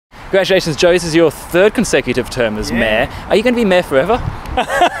Congratulations, Joe. This is your third consecutive term as mayor. Are you going to be mayor forever?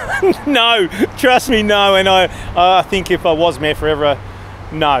 No, trust me, no. And I think if I was mayor forever,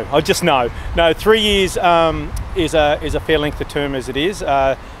 no. I just no. No, 3 years is a fair length of term as it is.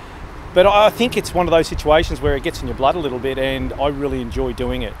 But I think it's one of those situations where it gets in your blood a little bit, and I really enjoy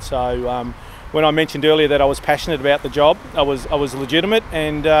doing it. So when I mentioned earlier that I was passionate about the job, I was legitimate,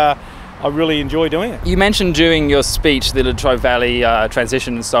 and I really enjoy doing it. You mentioned during your speech the Latrobe Valley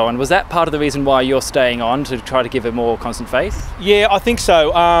transition and so on. Was that part of the reason why you're staying on, to try to give a more constant face? Yeah, I think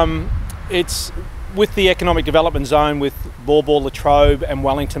so. It's with the economic development zone, with Baw Baw, Latrobe and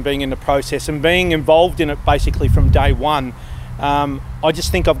Wellington being in the process and being involved in it basically from day one. I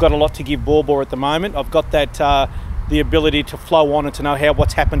just think I've got a lot to give Baw Baw at the moment. I've got that the ability to flow on and to know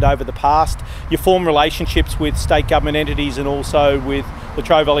what's happened over the past. You form relationships with state government entities and also with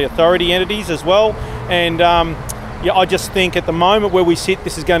Latrobe Valley Authority entities as well. And yeah, I just think at the moment where we sit,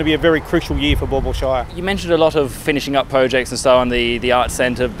 this is going to be a very crucial year for Baw Baw Shire. You mentioned a lot of finishing up projects and so on, the Arts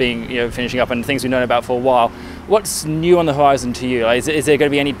Centre being, finishing up, and things we've known about for a while. What's new on the horizon to you? Is there going to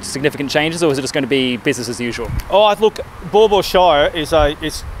be any significant changes, or is it just going to be business as usual? Oh, look, Baw Baw Shire is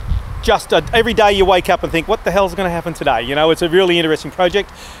just every day you wake up and think, what the hell's going to happen today? It's a really interesting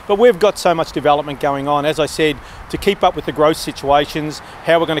project, but we've got so much development going on, as I said, to keep up with the growth situations,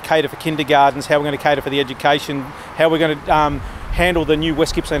 how we're going to cater for kindergartens, how we're going to cater for the education, how we're going to handle the new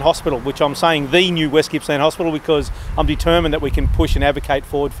West Gippsland Hospital, which I'm saying the new West Gippsland Hospital because I'm determined that we can push and advocate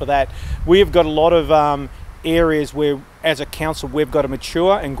forward for that. We've got a lot of areas where, as a council, we've got to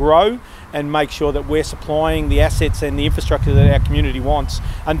mature and grow and make sure that we're supplying the assets and the infrastructure that our community wants.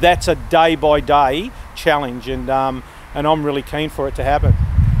 And that's a day-by-day challenge, and I'm really keen for it to happen.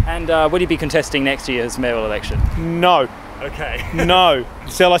 And will you be contesting next year's mayoral election? No. Okay. No.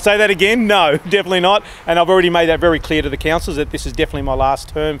 Shall I say that again? No, definitely not. And I've already made that very clear to the councillors that this is definitely my last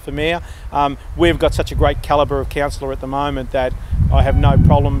term for mayor. We've got such a great calibre of councillor at the moment that I have no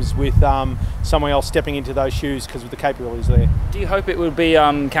problems with someone else stepping into those shoes because of the capabilities there. Do you hope it will be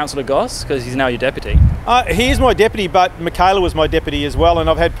Councillor Goss, because he's now your deputy? He is my deputy, but Michaela was my deputy as well, and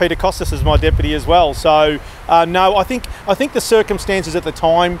I've had Peter Costas as my deputy as well. So no, I think the circumstances at the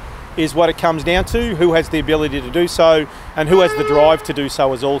time is what it comes down to. Who has the ability to do so and who has the drive to do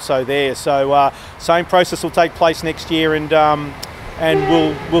so is also there. So same process will take place next year, and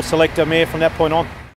we'll select a mayor from that point on.